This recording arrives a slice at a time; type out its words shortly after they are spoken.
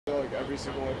Like every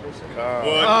single white person.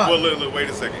 Well, look, wait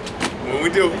a second.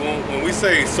 When we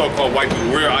say so-called white people,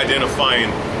 we're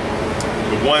identifying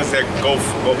the ones that go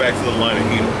back to the line of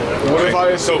Edom. What if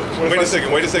I? So wait a second,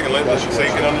 so you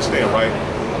can understand, right?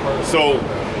 So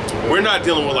we're not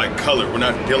dealing with like color. We're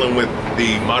not dealing with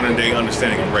the modern day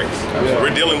understanding of race. Yeah. We're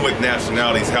dealing with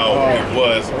nationalities, how it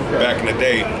was back in the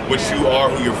day, which you are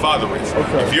who your father is.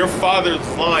 If your father's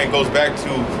line goes back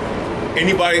to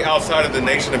anybody outside of the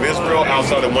nation of Israel,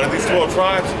 outside of one of these 12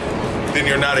 tribes, then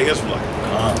you're not an Israelite.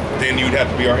 Then you'd have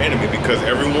to be our enemy, because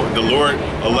the Lord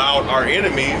allowed our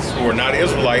enemies who are not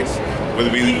Israelites, whether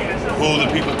it be who the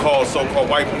people call so-called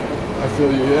white people. I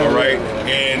feel you, yeah. All right,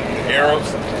 and Arabs,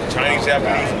 Chinese,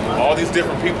 Japanese, all these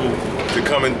different people to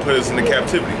come and put us into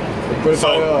captivity. But if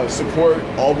I support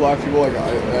all black people, like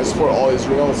I support all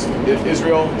Israel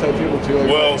type people too.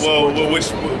 Like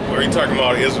which are you talking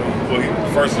about? Israel? Well,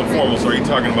 first and foremost, are you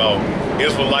talking about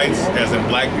Israelites as in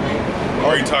black people?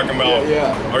 Or are you talking about?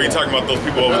 Are you talking about those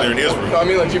people over there in Israel? I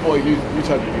mean, like people like you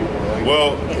type of people. Like,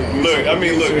 well, look. I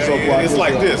mean, look. It's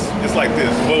like this. It's like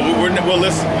this. Well,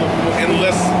 let's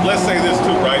say this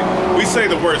too, right? We say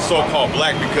the word so-called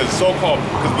black because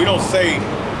we don't say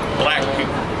black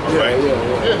people. Right? Yeah.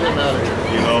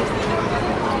 You know?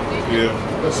 Yeah.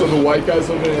 So the white guys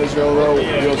living in Israel, though,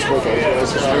 you don't support those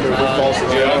guys because they're false.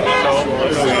 Yeah, I know.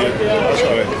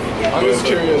 I'm just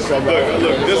curious about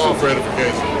look, this is for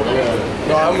edification. Yeah.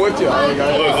 No, I'm with you.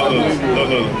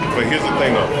 Look. But here's the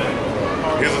thing, though.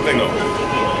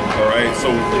 All right?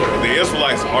 So the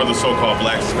Israelites are the so-called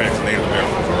blacks, Hispanics, and Native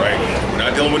Americans, all right? We're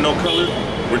not dealing with no color.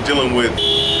 We're dealing with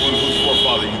whose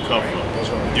forefather you come from.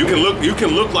 You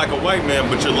can look like a white man,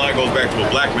 but your line goes back to a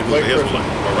black man who's an Israelite.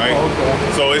 All right.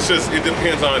 So it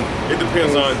depends on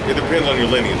your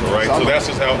lineage. All right. So that's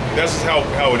just how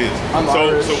it is. I'm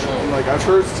Irish. Like I've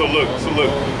heard. So look.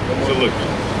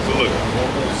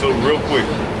 So real quick,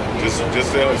 just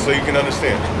so you can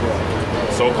understand.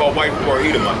 So-called white people are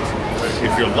Edomites.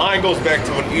 If your line goes back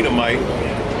to an Edomite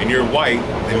and you're white,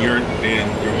 then you're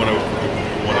one of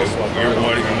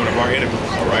our enemies,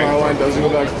 all right? My line doesn't go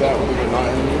back to that when we're not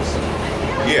enemies.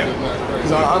 Yeah.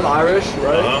 Because I'm Irish,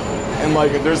 right? And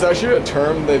like, there's actually a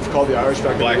term they've called the Irish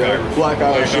back in the day. Black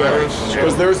Irish.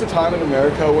 Because there was a time in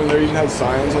America when they even had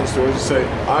signs on stores that say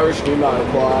Irish need not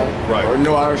apply, or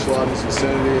no Irish allowed in this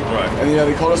vicinity. Right. And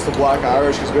they called us the Black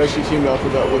Irish because we actually teamed up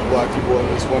with black people in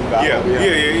this one battle.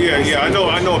 Yeah. I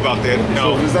know about that.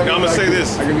 Now I'm gonna say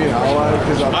this. I can be an ally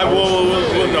because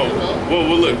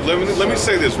look. Let me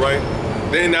say this, right?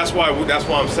 Then that's why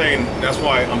I'm saying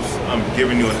I'm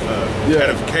giving you an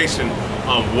edification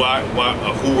on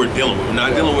who we're dealing with. We're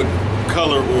not dealing with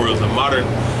color or as a modern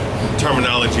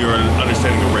terminology or an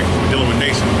understanding of race. We're dealing with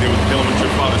nation. We're dealing with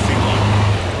your father's seed line.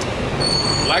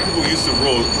 Black people used to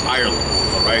rule Ireland,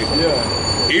 all right?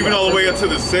 Yeah. Even all the way up to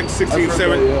the 16,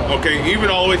 17. Okay, even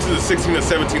all the way to the 16 and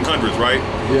 1700s, right?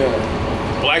 Yeah.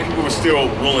 Black people were still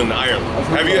ruling Ireland.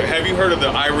 Have you heard of the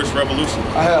Irish Revolution?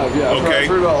 I have, yeah. Okay. I've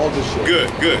heard about all this shit.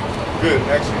 Good.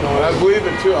 Actually, no, I believe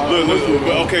it too.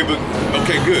 Okay,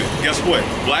 good. Guess what?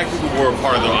 Black people were a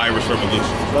part of the Irish Revolution.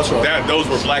 That's right. Those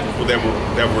were black people that were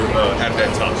at that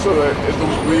time. So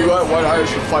we let white Irish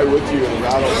fight with you in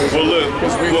battle. Well, look,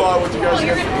 because we fought with you guys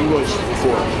against the English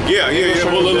before. Yeah.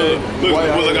 Well, look.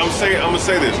 I'm gonna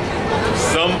say this.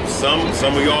 Some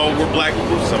of y'all were black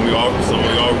people. Some of y'all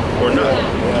were not.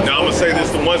 Yeah. Now I'm gonna say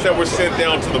this: the ones that were sent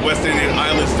down to the West Indian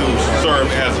Islands to serve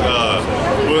as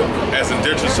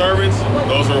indentured servants,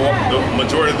 the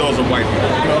majority of those are white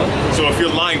people. So if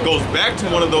your line goes back to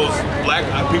one of those black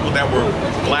people that were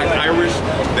black Irish,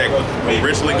 that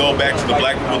originally go back to the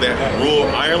black people that ruled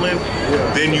Ireland,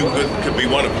 then you could be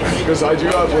one of them. Because I do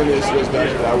have lineage that goes back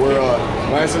to that. Where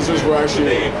my ancestors were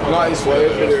actually not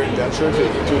enslaved, but they're indentured to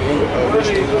a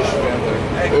rich English family.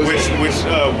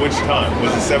 Which time?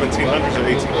 Was it 1700s or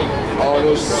 1800s? Oh, it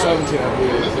was 17, I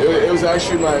believe. It was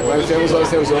actually my family's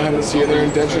last name was O'Hennessy, and they're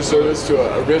indentured service to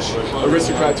a rich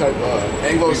aristocrat type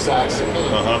Anglo-Saxon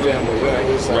family. Right.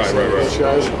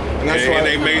 Guys. And that's why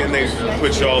they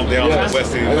put y'all down to the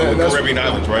West Indian Caribbean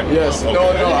Islands, right? Yes. Okay. No,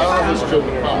 I don't have this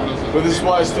Caribbean or not. But this is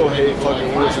why I still hate fucking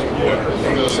English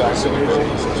Anglo-Saxon people.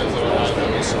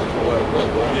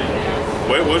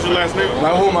 Wait, what's your last name?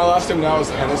 My last name now is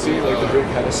Hennessy, like the drink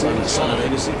Hennessy. Son of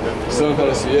Hennessy? Son of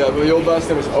Hennessy, yeah. But the old last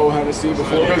name was O. Hennessy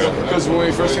before. Because when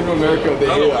we first came to America, they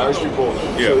hated Irish people.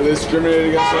 Yeah. So they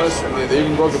discriminated against us, and they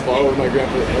even broke a bottle with my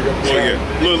grandpa. Well, yeah.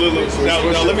 Look. So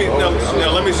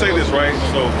now let me say this, right?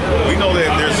 So we know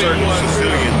that there's certain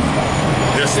Sicilians,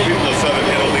 there's people of Southern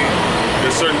Italy,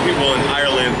 there's certain people in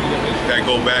Ireland that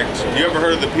go back. You ever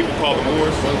heard of the people called the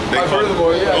Moors? I've heard of the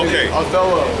Moors, yeah. Okay.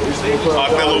 Othello.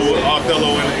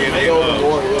 Othello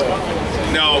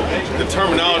now, the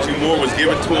terminology Moor was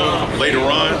given to him later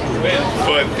on,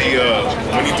 but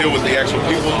when you deal with the actual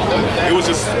people, it was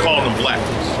just calling them black.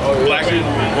 Black people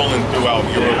rolling throughout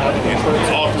Europe,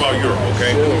 all throughout Europe,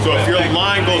 okay? So if your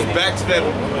line goes back to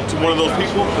one of those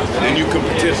people, then you could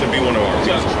potentially be one of our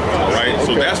people, right?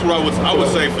 So that's what I would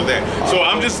say for that. So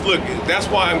I'm just, look, that's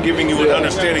why I'm giving you an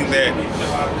understanding that,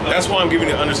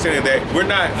 we're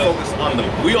not focused on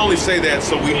we only say that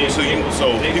so people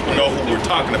know who we're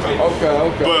talking about.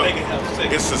 Okay. But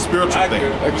it's a spiritual thing.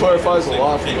 It clarifies a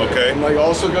lot for me. Okay. And like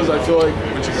also because I feel like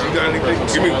you got anything?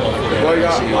 Give me.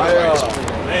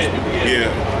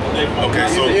 Yeah. Okay.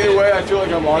 So either way, I feel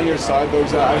like I'm on your side though.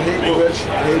 I hate the rich.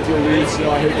 I hate the elites. You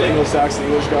know, I hate the Anglo-Saxon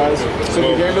English guys. So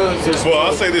the game doesn't. Well,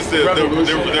 I'll say this: I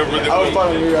would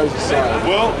fight on your guys' side.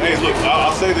 Well, hey, look,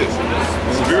 I'll say this: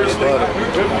 spiritually,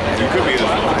 you could be this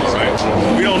one, right?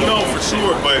 We don't know for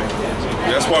sure, but.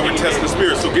 That's why we're testing the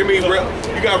spirit. So give me, you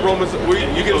got Romans,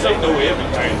 you get something?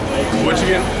 What you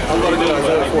get? I'm going to get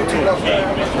 14.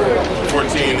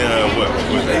 14, what?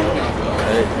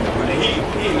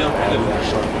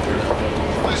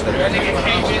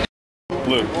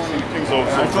 Look, so I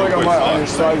feel like I'm on your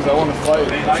side because I want to fight.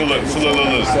 So look.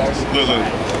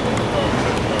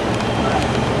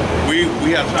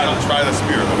 We have to try the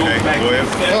spirit, okay? Go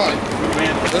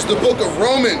ahead. That's the book of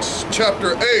Romans,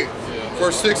 chapter 8.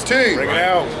 Verse 16. Bring it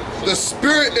out. The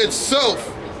Spirit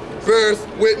itself beareth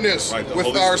witness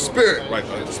with our spirit. Right,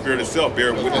 the Spirit itself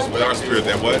beareth witness with our spirit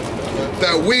that what?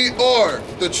 That we are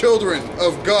the children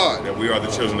of God. That we are the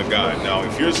children of God. Now,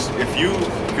 if your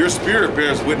spirit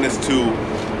bears witness to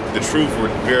the truth or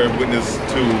bears witness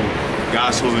to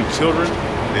God's chosen children,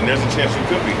 then there's a chance you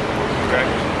could be. Okay?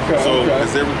 So,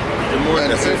 is there more?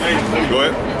 That's it. Go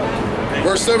ahead.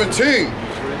 Verse 17.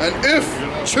 And if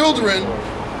children,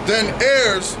 then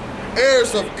heirs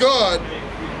of God,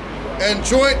 and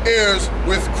joint heirs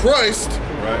with Christ,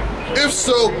 right. If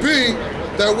so be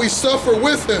that we suffer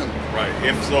with him. Right,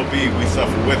 if so be we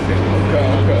suffer with him.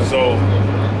 Okay. So,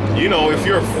 you know, if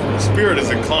your spirit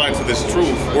is inclined to this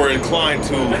truth or inclined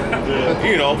to,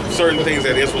 you know, certain things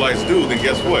that Israelites do, then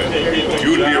guess what?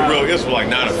 You would be a real Israelite,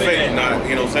 not a fake, not,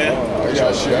 you know what I'm saying? I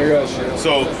got you.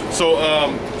 So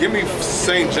give me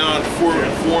St. John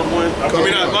 4:1. I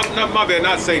mean, my bad,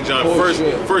 not St. John,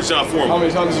 First John 4:1. How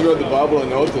many times have you read the Bible and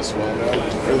know it this well, man?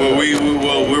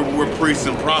 Well, we're priests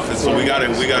and prophets, so we gotta,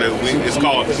 it's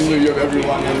called. You have every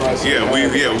line memorized. Yeah, we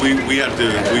have to,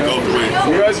 we go through it.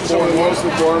 You guys are some of the most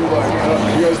informed, like,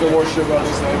 you guys know more shit about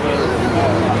this than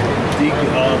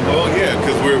well, yeah,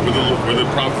 because we're the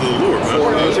prophets of the Lord,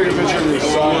 man. Take a picture of your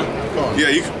son. Yeah,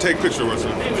 you can take a picture of us.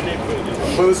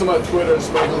 Put this on my Twitter.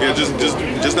 Yeah,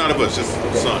 just not of us, just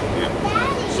son. Yeah.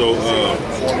 So,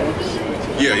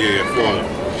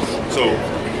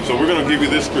 So we're gonna give you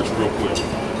this scripture real quick.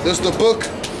 This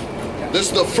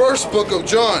is the first book of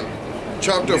John,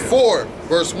 chapter 4,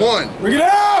 verse 1. Bring it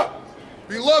out!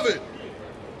 Beloved,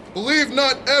 believe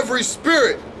not every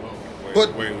spirit,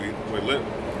 but wait.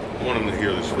 I want them to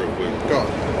hear this real quick. Go on.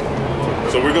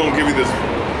 So we're gonna give you this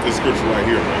scripture right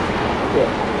here, man. Okay.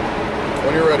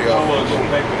 When you're ready, I'll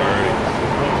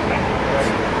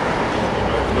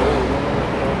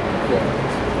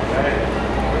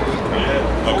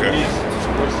Okay.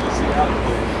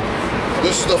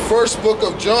 This is the first book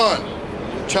of John,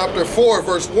 chapter 4,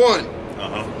 verse 1.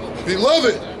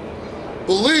 Beloved,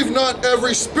 believe not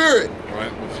every spirit,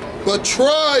 right, but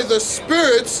try the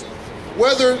spirits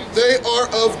whether they are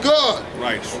of God.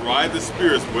 Right, try the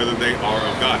spirits whether they are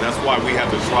of God. That's why we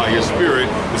have to try your spirit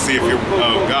to see if you're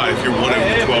of God, if you're one of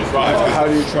the 12 tribes. How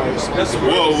do you try your spirit?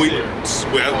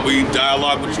 Well, we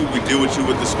dialogue with you, we deal with you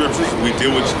with the scriptures, we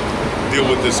deal with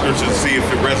the scriptures to see if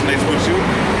it resonates with you.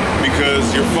 Because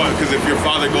if your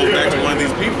father goes back to one of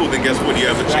these people, then guess what? You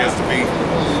have a chance to be,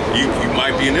 you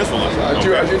might be an Israelite. I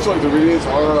do feel like the readings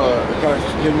are kind of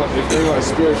hidden my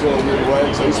spiritual in weird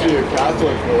way. So I used to be a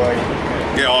Catholic, but like...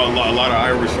 Yeah, a lot of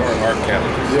Irish are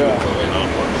Catholics. Yeah. You know?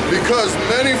 Because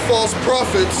many false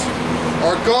prophets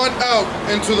are gone out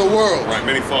into the world. Right,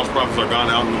 many false prophets are gone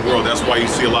out in the world. That's why you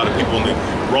see a lot of people in the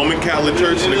Roman Catholic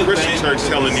Church and the Christian Church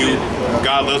telling you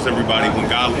God loves everybody when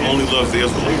God only loves the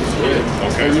Israelites.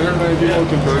 Okay. Have you heard many people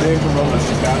converting from Roman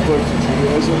Catholic to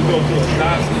Judaism?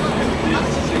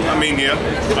 I mean, yeah.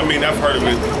 I mean, I've heard of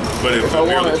it. But if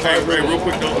hey, real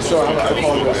quick, don't smoke that. Don't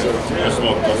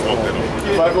smoke that.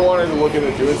 If I ever wanted to look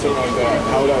into doing something like that,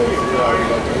 how would I figure out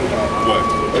about doing that? What?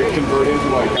 Like converting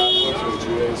from like Catholic to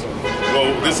Judaism.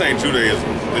 Well, this ain't Judaism.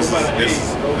 This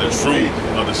is the truth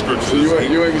of the scriptures. So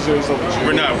you ain't consider yourself a Jew?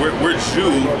 We're not. We're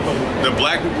Jew. The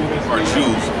black people are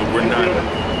Jews, but we're not.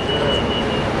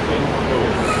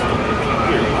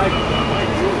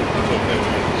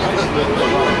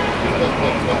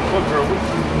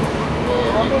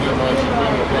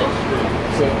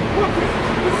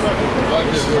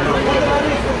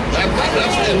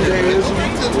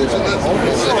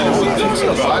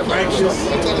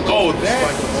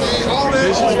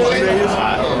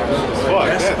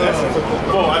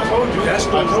 I told you. I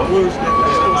told you.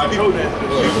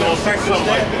 You don't think something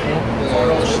like that.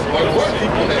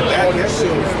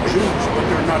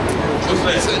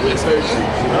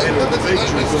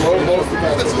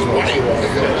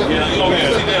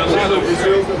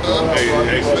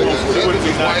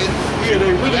 You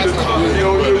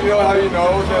know how you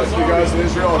know that the guys in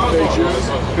Israel are fake Jews?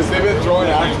 Because they've been throwing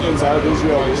Africans out of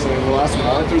Israel recently in the last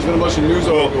month. There's been a bunch of news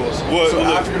articles. So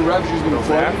African refugees been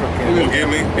flooding. Give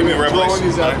me Revelation.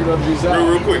 These African refugees out.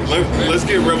 Real quick, let's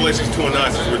get Revelations 2 and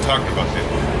 9 since we're talking about this.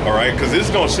 All right, because this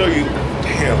is gonna show you.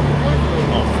 Damn.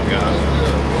 Oh my God.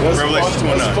 Revelations 2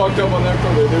 and 9. That's fucked up on their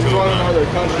country. They're throwing them out of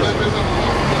their country.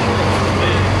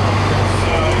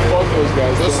 Fuck those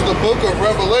guys. This is the book of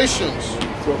Revelations,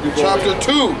 chapter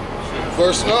 2,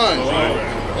 verse 9.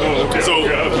 So,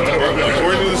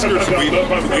 according to the scripture, we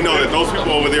know that those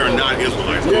people over there are not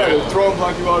Israelites. Yeah, they're throwing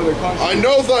black people out of their country. I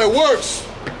know thy works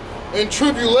and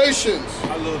tribulations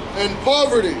and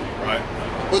poverty, Right.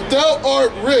 but thou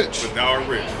art rich. But thou art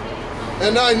rich.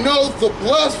 And I know the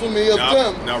blasphemy of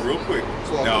them. Now, real quick.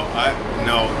 Now,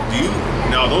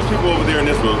 those people over there in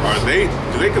Israel, do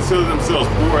they consider themselves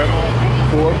poor at all?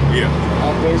 Poor? Yeah. I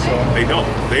don't think so. They don't.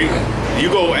 You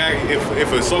go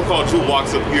if a so-called Jew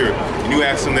walks up here and you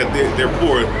ask them that they're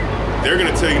poor, they're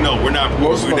gonna tell you no, we're not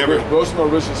poor. Most of them are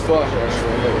rich as fuck,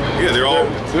 actually. Yeah, they're all.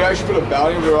 So they actually put a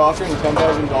bounty. They're offering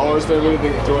 $10,000 to everybody they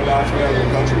can throw an African out of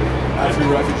their country. African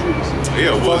refugees.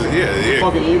 Yeah, they're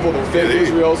fucking evil. They're fake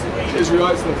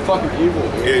Israelites. They're fucking evil.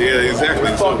 Dude. Yeah, exactly.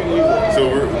 They're fucking evil. So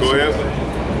go ahead.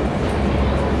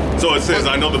 So it says,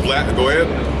 I know the black. Go ahead.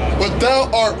 But thou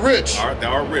art rich.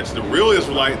 Thou art rich. The real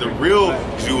Israelite, the real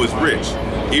Jew is rich,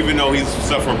 even though he's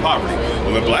suffering poverty.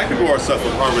 Well, the black people are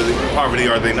suffering poverty,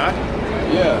 are they not?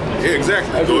 Yeah. Yeah,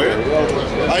 exactly. Go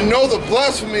ahead. I know the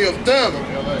blasphemy of them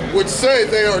which say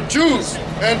they are Jews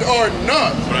and are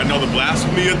not. But I know the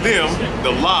blasphemy of them,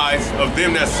 the lies of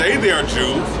them that say they are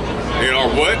Jews and are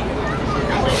what?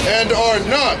 And are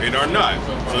not. And are not.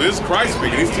 So this is Christ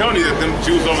speaking. He's telling you that them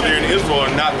Jews over there in Israel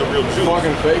are not the real Jews.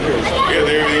 Fucking fakers. Yeah,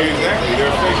 they're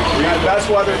fakers. Yeah,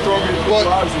 that's why they're throwing people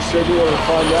lives to show people to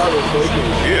find out they're fakers.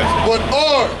 Yeah. But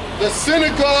are the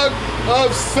synagogue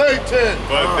of Satan.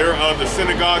 But they're the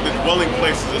synagogue, the dwelling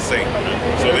places of Satan.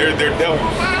 So they're devils.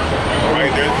 All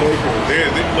right?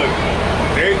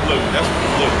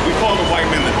 Look, we call the white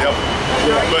men the devil.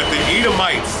 Yeah. But the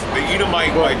Edomite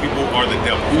white people are the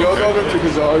devil. You know about them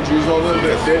because our Jews, all them,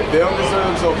 they don't consider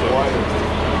themselves white.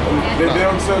 They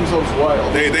don't consider themselves white.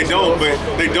 They don't, but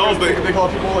they call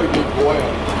people like the boy.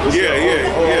 Yeah.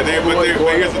 But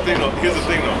here's the thing though.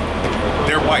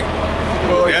 They're white.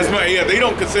 Well, like, they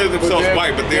don't consider themselves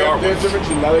white, but they are white. They have different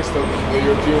genetics than the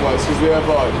European whites because they have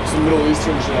some Middle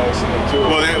Eastern genetics in them too.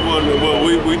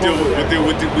 We deal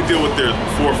with their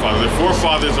forefathers. Their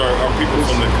forefathers are people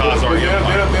from the Khazar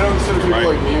Empire. They don't consider people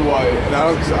like me white, and I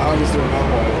don't consider them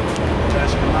white.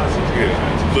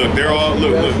 Yeah. Look, they're all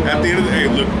look. At the end of the day,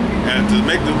 and to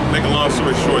make a long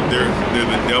story short, they're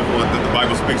the devil that the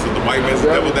Bible speaks of. The white man's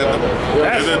the devil that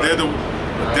they're the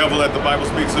devil that the Bible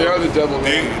speaks of. They are the devil.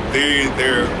 They're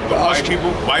the white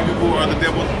people. White people are the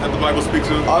devil that the Bible speaks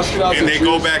of. And they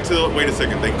go back to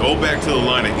They go back to the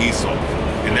line of Esau,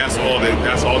 and that's all there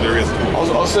is to it.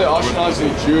 I'll say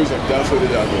Ashkenazi Jews are definitely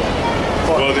the devil.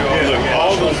 Well,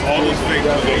 all those fake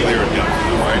Jews over there are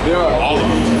devils, right? They are. All of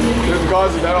them. They're the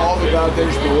gods of all the bad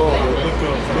things in the world.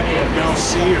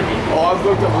 Oh, I've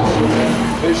looked up this shit,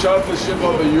 man. They shot up the ship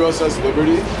on the USS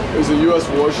Liberty. It was a U.S.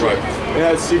 warship. Right. It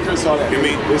had secrets on it.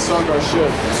 They sunk our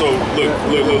ship. So look,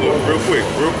 real quick.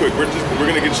 We're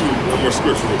gonna get you one more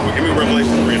scripture real quick. Give me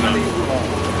Revelation 3 and 9.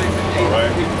 All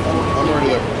right. I'm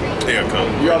already there. Yeah, come.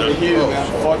 You got the heat of that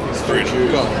fucking straight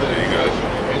Jews. Come. There you go.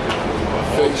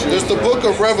 There's the book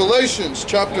of Revelations,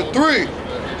 chapter 3,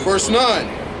 verse 9.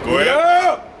 Go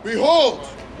ahead. Behold,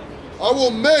 I will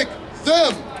make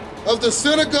them of the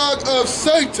synagogue of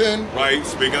Satan. Right,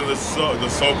 speaking of the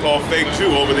so-called fake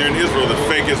Jew over there in Israel, the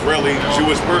fake Israeli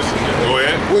Jewish person. Go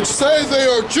ahead. Which say they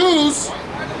are Jews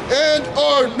and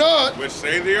are not. Which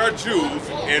say they are Jews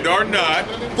and are not.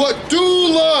 But do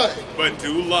lie. But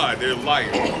do lie. They're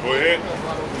liars. Go ahead.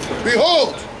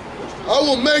 Behold, I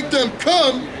will make them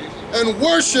come and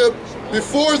worship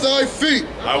before thy feet.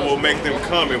 I will make them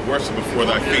come and worship before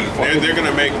thy feet. They're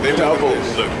gonna make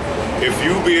look. If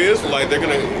you be Israelite, they're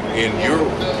gonna and your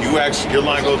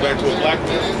line goes back to a black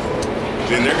man.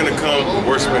 Then they're gonna come and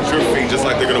worship at your feet just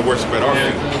like they're gonna worship at our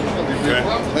feet. Okay?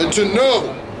 And to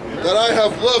know that I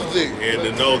have loved thee. And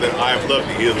to know that I have loved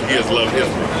thee. He has loved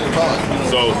Israel.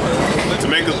 So, to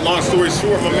make a long story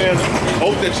short, my man,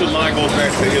 hope that your line goes back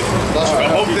to Israel. I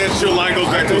hope that your line goes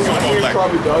back to the so-called black.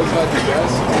 Probably does have to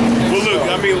guess. Well, look,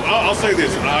 I mean, I'll say this.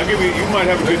 I'll give you. You might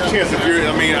have a good chance if you're.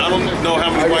 I mean, I don't know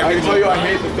how many white people. I can tell you, I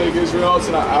hate the fake Israelites,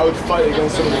 and I would fight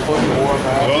against them in the fucking war,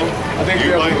 man. Well, I think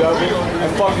you have to do it. I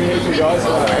fucking hate you guys. I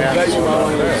bet you my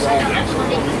line is back.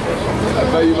 I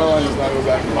bet you my line does not go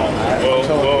back to all that.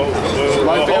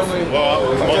 My family,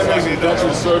 Dutch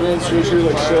and servants, usually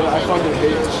like shit. I fucking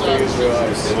hate the fake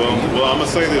Israelites. Well, I'm gonna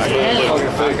say this. Look,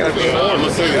 I'm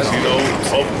gonna say this. You know,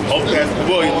 hope that.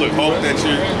 Well, look, hope that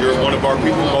you're one of our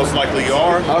people. Most likely you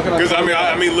are. Because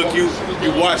I mean, look, you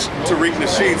watched Tariq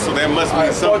Nasheed, so that must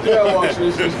mean something. Yeah, I watched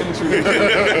Nasheed.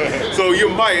 So you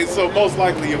might. So most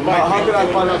likely you might. How can I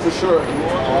find out for sure?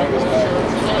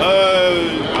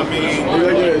 I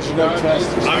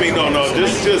mean, no.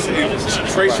 Just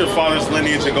trace your father's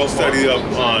lineage and go study up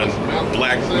on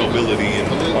black nobility in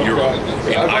Europe.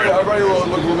 Everybody will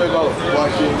look a little bit about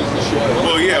black kings and shit.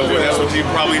 Well, yeah, that's what you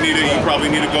probably need to. You probably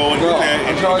need to go and do that,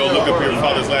 and you go look up your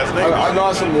father's last name. I'm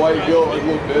not some white guilt like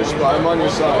little bitch, but I'm on your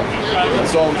side.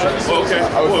 That's all I'm trying to say. Okay.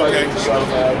 I would fight your side.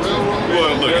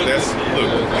 Well, that's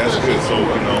good. So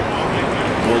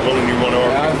we're willing you want to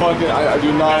argue. I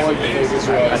do not like the fake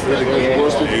Israelites. They're the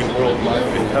worst people in the world.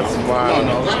 That's why I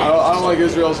don't like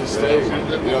Israel as a state. You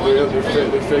know, they're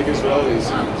fake Israelis.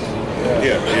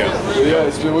 Yeah.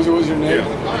 What was your name?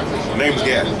 Yeah. Name's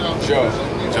Gad. Joe.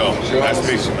 Nice to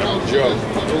meet you, man. Joe.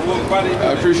 I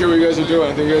appreciate what you guys are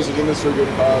doing. I think you guys are doing this for a good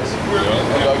cause.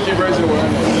 And keep raising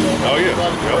awareness. Oh, yeah.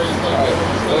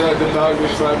 All right, good talking to you,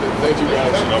 friend. Thank you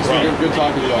guys. No problem. Good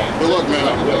talking to y'all. Good luck, man.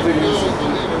 Yeah, take it easy.